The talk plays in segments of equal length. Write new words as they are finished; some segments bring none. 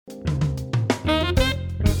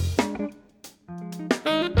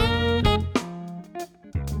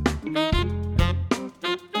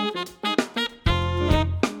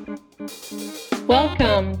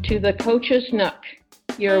Welcome to the Coach's Nook,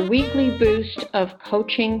 your weekly boost of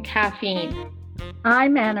coaching caffeine.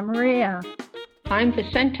 I'm Anna Maria. I'm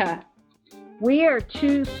Vicenta. We are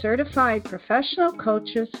two certified professional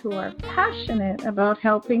coaches who are passionate about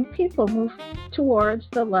helping people move towards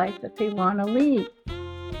the life that they want to lead.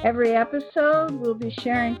 Every episode, we'll be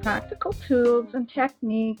sharing practical tools and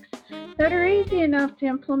techniques that are easy enough to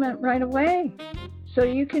implement right away, so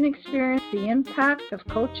you can experience the impact of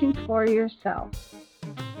coaching for yourself.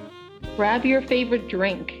 Grab your favorite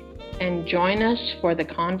drink and join us for the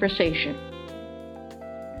conversation.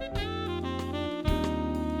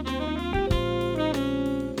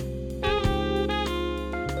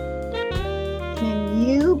 Can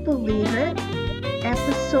you believe it?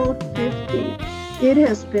 Episode 50. It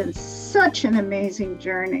has been such an amazing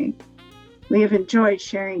journey. We have enjoyed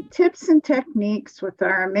sharing tips and techniques with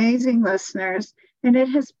our amazing listeners, and it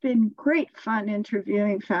has been great fun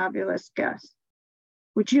interviewing fabulous guests.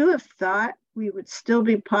 Would you have thought we would still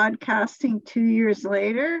be podcasting 2 years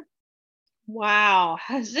later? Wow,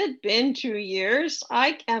 has it been 2 years?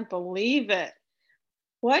 I can't believe it.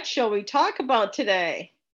 What shall we talk about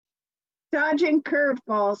today? Dodging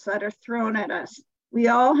curveballs that are thrown at us. We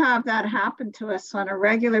all have that happen to us on a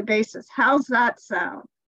regular basis. How's that sound?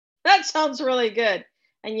 That sounds really good.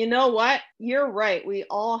 And you know what? You're right. We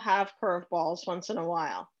all have curveballs once in a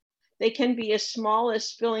while. They can be as small as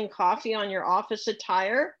spilling coffee on your office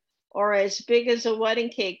attire or as big as a wedding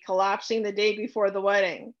cake collapsing the day before the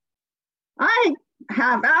wedding. I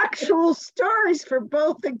have actual stories for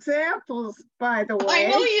both examples, by the way. I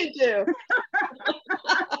know you do.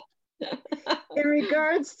 In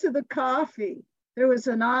regards to the coffee, there was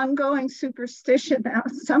an ongoing superstition that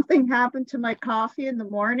if something happened to my coffee in the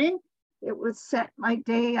morning, it would set my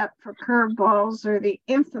day up for curveballs, or the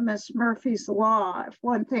infamous Murphy's Law. If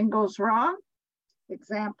one thing goes wrong,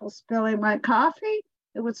 example, spilling my coffee,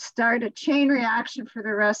 it would start a chain reaction for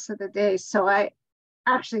the rest of the day. So I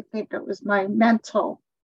actually think it was my mental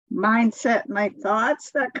mindset, my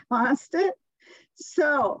thoughts that caused it.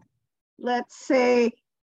 So let's say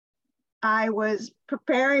I was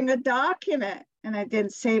preparing a document and I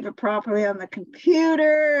didn't save it properly on the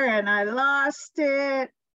computer and I lost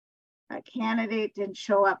it. A candidate didn't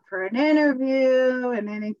show up for an interview and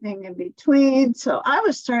anything in between. So I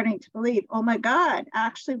was starting to believe, oh my God,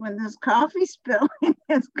 actually when this coffee spilling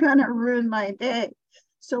is gonna ruin my day.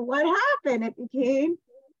 So what happened? It became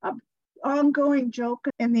an ongoing joke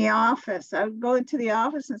in the office. I would go into the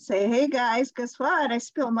office and say, hey guys, guess what? I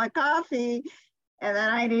spilled my coffee. And then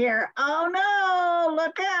I'd hear, oh no,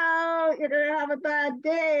 look out, you're gonna have a bad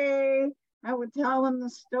day. I would tell them the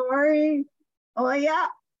story. Oh yeah,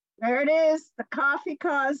 there it is, the coffee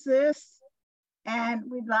caused this. And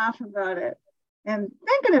we'd laugh about it. And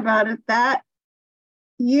thinking about it, that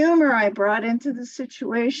humor I brought into the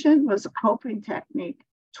situation was a coping technique,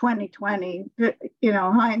 2020,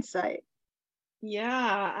 hindsight.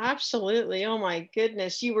 Yeah, absolutely. Oh my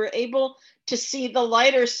goodness. You were able to see the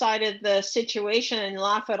lighter side of the situation and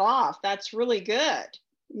laugh it off. That's really good.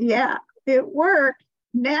 Yeah, it worked.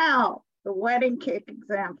 Now, the wedding cake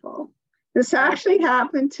example. This actually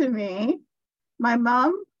happened to me. My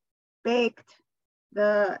mom baked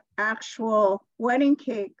the actual wedding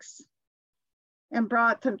cakes and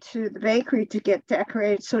brought them to the bakery to get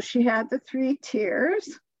decorated. So she had the 3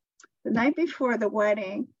 tiers. The night before the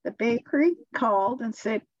wedding, the bakery called and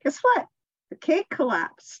said, guess what? The cake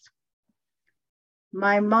collapsed.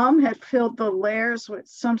 My mom had filled the layers with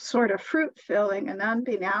some sort of fruit filling, and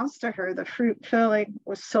unbeknownst to her, the fruit filling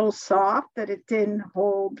was so soft that it didn't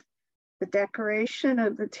hold the decoration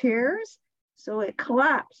of the tiers, so it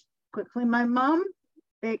collapsed. Quickly, my mom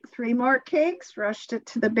baked 3 more cakes, rushed it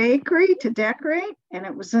to the bakery to decorate, and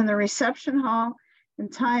it was in the reception hall in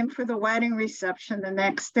time for the wedding reception the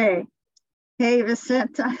next day. Hey,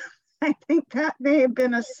 Vicenta, I think that may have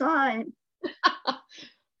been a sign.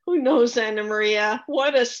 Who knows, Anna Maria?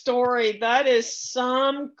 What a story. That is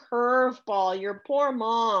some curveball. Your poor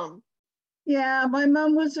mom. Yeah, my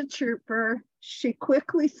mom was a trooper. She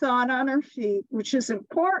quickly thought on her feet, which is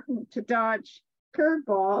important to dodge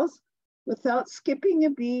curveballs without skipping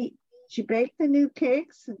a beat. She baked the new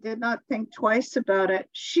cakes and did not think twice about it.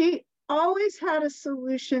 She always had a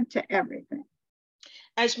solution to everything.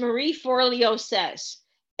 As Marie Forleo says,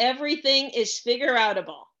 everything is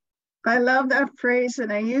figure-outable. I love that phrase,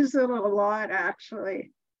 and I use it a lot,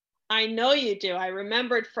 actually. I know you do. I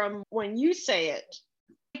remembered from when you say it.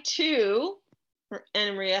 I, too,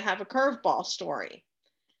 Anna Maria, have a curveball story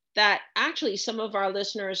that actually some of our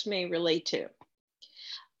listeners may relate to.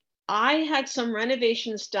 I had some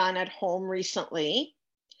renovations done at home recently,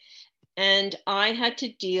 and I had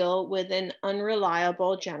to deal with an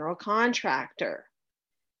unreliable general contractor.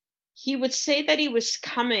 He would say that he was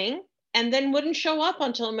coming and then wouldn't show up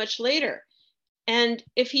until much later. And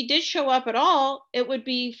if he did show up at all, it would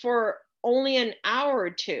be for only an hour or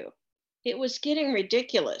two. It was getting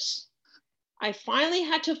ridiculous. I finally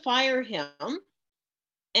had to fire him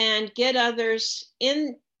and get others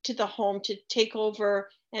into the home to take over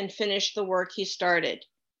and finish the work he started.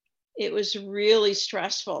 It was really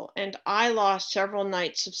stressful, and I lost several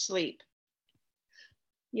nights of sleep.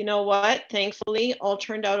 You know what? Thankfully, all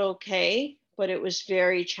turned out okay, but it was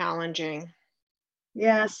very challenging.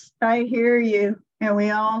 Yes, I hear you. And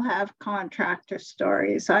we all have contractor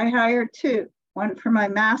stories. I hired two, one for my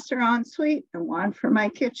master ensuite and one for my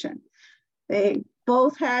kitchen. They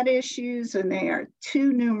both had issues and they are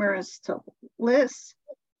too numerous to list.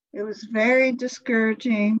 It was very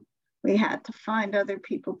discouraging. We had to find other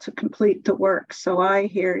people to complete the work. So I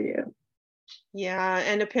hear you. Yeah,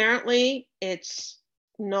 and apparently it's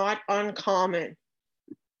not uncommon.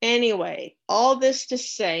 Anyway, all this to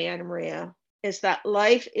say, Anna Maria, is that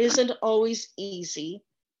life isn't always easy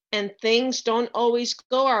and things don't always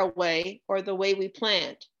go our way or the way we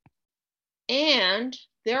planned. And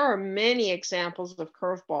there are many examples of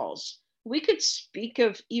curveballs. We could speak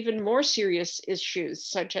of even more serious issues,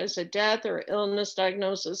 such as a death or illness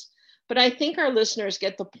diagnosis, but I think our listeners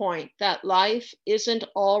get the point that life isn't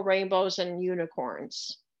all rainbows and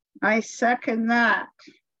unicorns. I second that.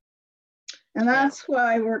 And that's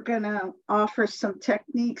why we're going to offer some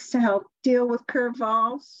techniques to help deal with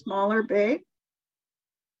curveballs, small or big.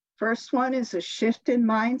 First one is a shift in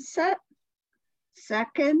mindset.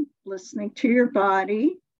 Second, listening to your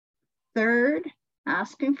body. Third,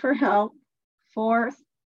 asking for help. Fourth,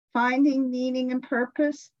 finding meaning and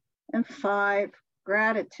purpose. And 5,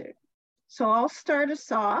 gratitude. So I'll start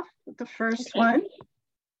us off with the first one,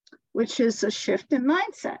 which is a shift in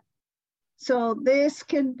mindset. So this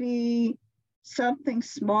can be something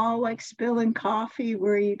small like spilling coffee,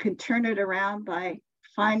 where you can turn it around by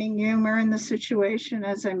finding humor in the situation,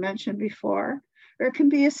 as I mentioned before. Or it can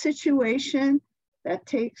be a situation that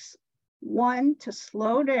takes one to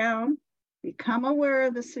slow down, become aware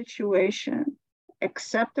of the situation,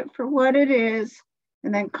 accept it for what it is,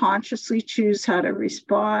 and then consciously choose how to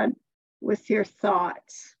respond with your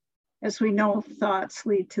thoughts. As we know, thoughts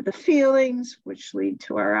lead to the feelings, which lead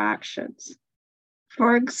to our actions.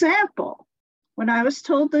 For example, when I was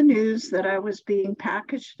told the news that I was being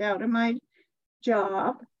packaged out of my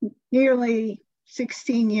job nearly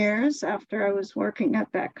 16 years after I was working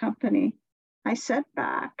at that company, I sat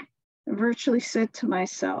back and virtually said to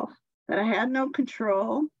myself that I had no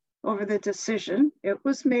control over the decision. It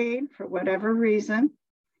was made for whatever reason.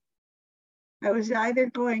 I was either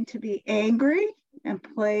going to be angry and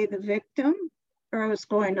play the victim, or I was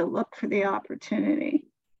going to look for the opportunity.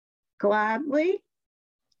 Gladly,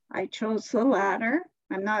 I chose the latter.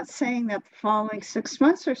 I'm not saying that the following 6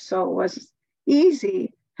 months or so was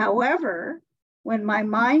easy. However, when my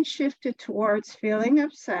mind shifted towards feeling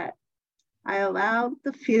upset, I allowed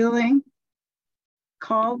the feeling,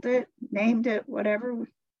 called it, named it, whatever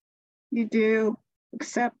you do,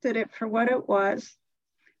 accepted it for what it was,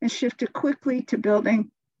 and shifted quickly to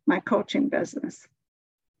building my coaching business.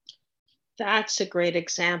 That's a great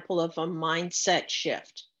example of a mindset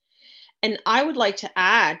shift. And I would like to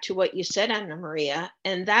add to what you said, Anna Maria,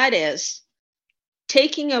 and that is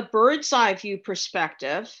taking a bird's eye view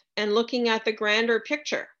perspective and looking at the grander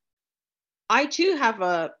picture. I too have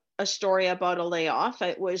a story about a layoff.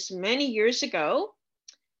 It was many years ago.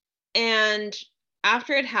 And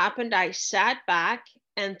after it happened, I sat back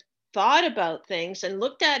and thought about things and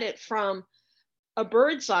looked at it from a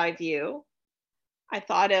bird's eye view. I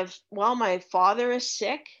thought of, well, my father is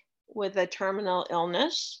sick with a terminal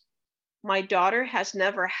illness. My daughter has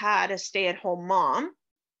never had a stay-at-home mom.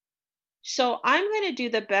 So I'm going to do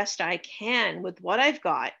the best I can with what I've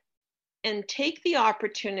got and take the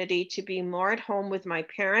opportunity to be more at home with my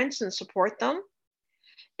parents and support them,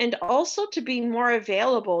 and also to be more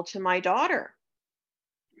available to my daughter.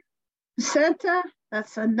 Senta,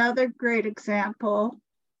 that's another great example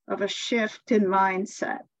of a shift in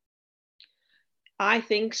mindset. I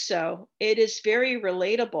think so. It is very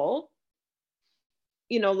relatable.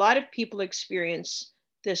 You know, a lot of people experience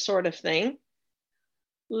this sort of thing.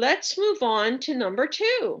 Let's move on to number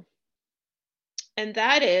 2, and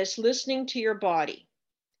that is listening to your body.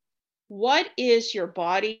 What is your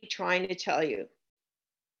body trying to tell you?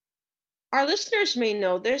 Our listeners may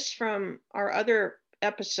know this from our other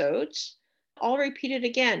episodes. I'll repeat it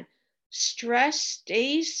again. Stress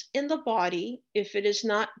stays in the body if it is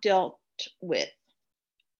not dealt with.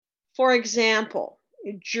 For example,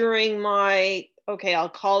 during my, okay, I'll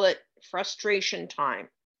call it frustration time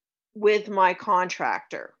with my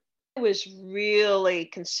contractor. I was really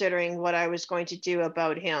considering what I was going to do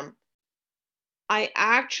about him. I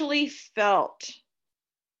actually felt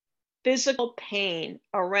physical pain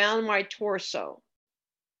around my torso.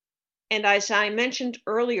 And as I mentioned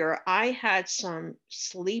earlier, I had some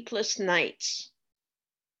sleepless nights.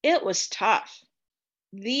 It was tough.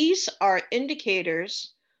 These are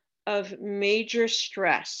indicators of major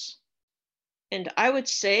stress. And I would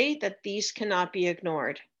say that these cannot be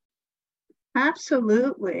ignored.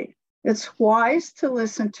 Absolutely. It's wise to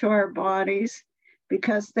listen to our bodies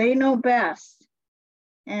because they know best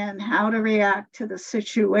and how to react to the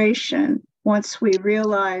situation once we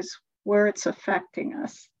realize where it's affecting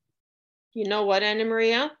us. You know what, Anna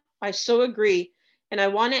Maria? I so agree. And I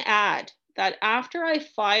want to add that after I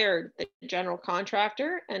fired the general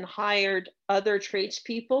contractor and hired other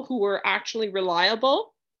tradespeople who were actually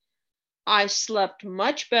reliable, I slept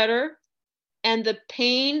much better and the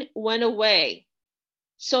pain went away.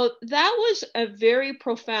 So that was a very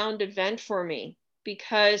profound event for me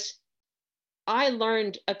because I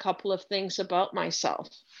learned a couple of things about myself.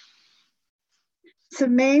 It's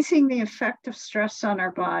amazing the effect of stress on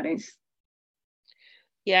our bodies.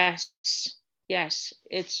 Yes, yes,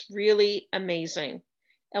 it's really amazing.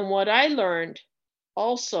 And what I learned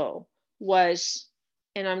also was,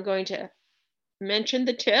 and I'm going to mention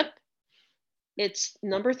the tip, it's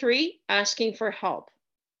number 3, asking for help.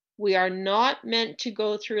 We are not meant to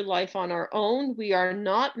go through life on our own. We are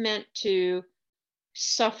not meant to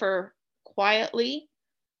suffer quietly.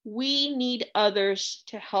 We need others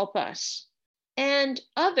to help us, and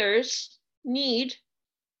others need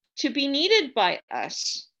to be needed by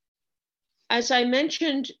us. As I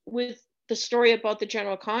mentioned with the story about the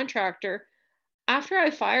general contractor, after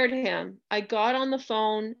I fired him, I got on the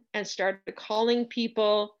phone and started calling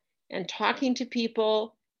people and talking to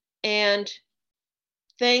people. And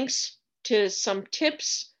thanks to some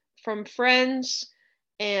tips from friends,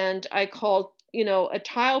 and I called, a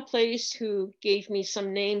tile place who gave me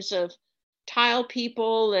some names of tile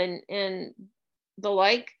people and the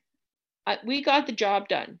like. We got the job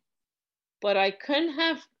done, but I couldn't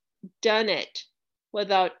have done it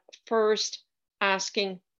without first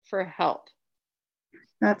asking for help.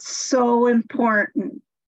 That's so important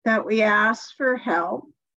that we ask for help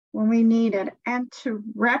when we need it and to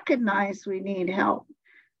recognize we need help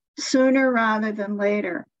sooner rather than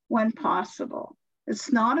later when possible.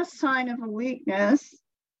 It's not a sign of a weakness.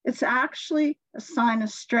 It's actually a sign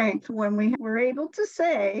of strength when we were able to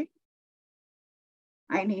say,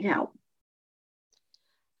 I need help.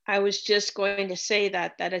 I was just going to say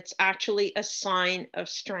that it's actually a sign of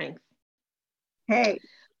strength. Hey,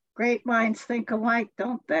 great minds think alike,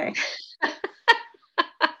 don't they?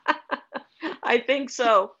 I think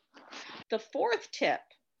so. The 4th tip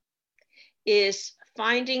is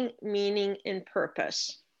finding meaning and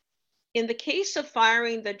purpose. In the case of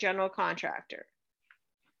firing the general contractor,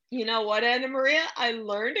 you know what, Anna Maria? I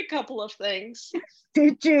learned a couple of things.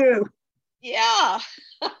 Did you? Yeah.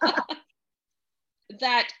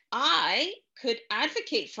 That I could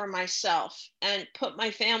advocate for myself and put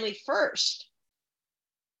my family first.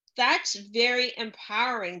 That's very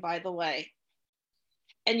empowering, by the way.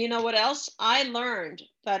 And you know what else? I learned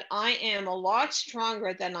that I am a lot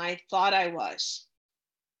stronger than I thought I was.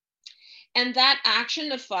 And that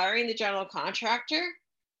action of firing the general contractor,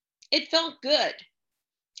 it felt good.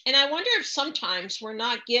 And I wonder if sometimes we're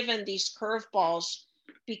not given these curveballs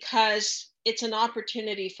because it's an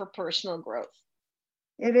opportunity for personal growth.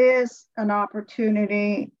 It is an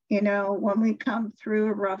opportunity, when we come through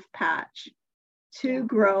a rough patch to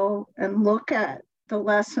grow and look at the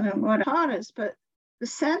lesson and what it taught us. But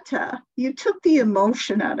Vicenta, you took the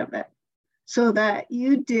emotion out of it so that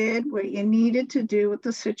you did what you needed to do with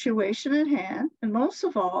the situation at hand. And most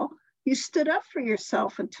of all, you stood up for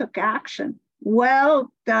yourself and took action.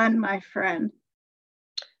 Well done, my friend.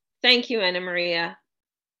 Thank you, Anna Maria.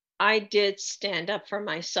 I did stand up for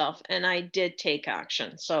myself and I did take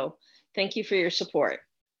action. So thank you for your support.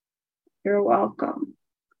 You're welcome.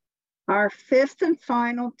 Our 5th and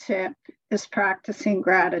final tip is practicing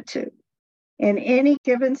gratitude. In any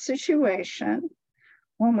given situation,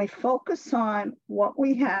 when we focus on what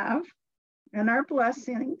we have and our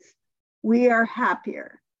blessings, we are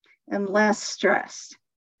happier and less stressed.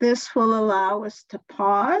 This will allow us to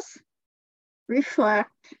pause,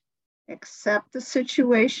 reflect, accept the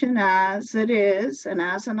situation as it is and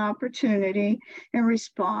as an opportunity, and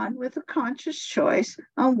respond with a conscious choice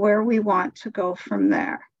on where we want to go from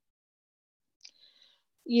there.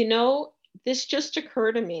 This just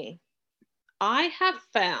occurred to me. I have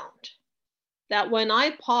found that when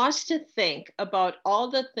I pause to think about all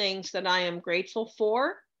the things that I am grateful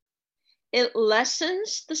for, it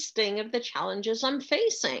lessens the sting of the challenges I'm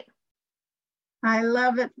facing. I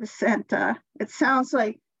love it, Vicenta. It sounds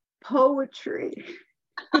like poetry.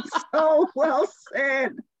 It's so well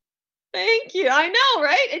said. Thank you. I know,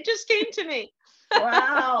 right? It just came to me.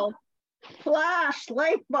 Wow. Flash,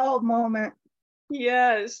 light bulb moment.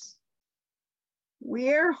 Yes.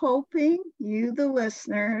 We're hoping you, the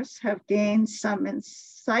listeners, have gained some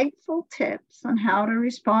insightful tips on how to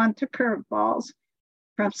respond to curveballs,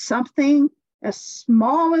 from something as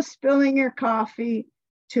small as spilling your coffee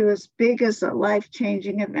to as big as a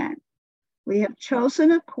life-changing event. We have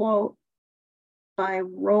chosen a quote by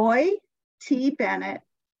Roy T. Bennett,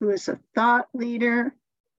 who is a thought leader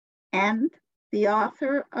and the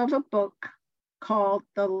author of a book called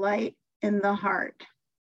The Light in the Heart.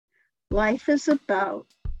 Life is about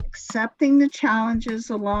accepting the challenges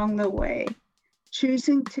along the way,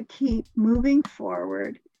 choosing to keep moving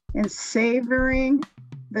forward, and savoring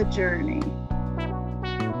the journey.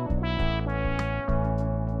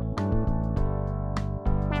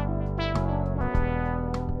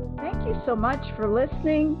 Thank you so much for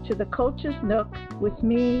listening to the Coach's Nook with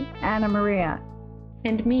me, Anna Maria.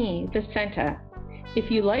 And me, Vicenta.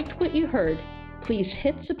 If you liked what you heard, please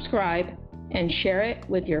hit subscribe and share it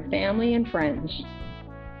with your family and friends.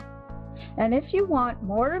 And if you want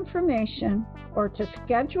more information or to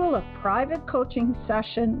schedule a private coaching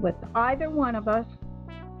session with either one of us,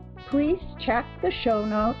 please check the show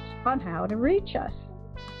notes on how to reach us.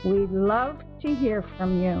 We'd love to hear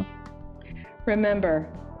from you. Remember,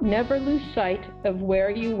 never lose sight of where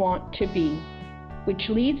you want to be, which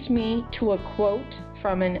leads me to a quote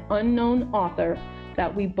from an unknown author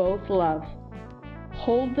that we both love.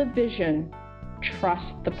 Hold the vision,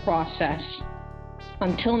 trust the process.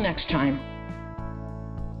 Until next time.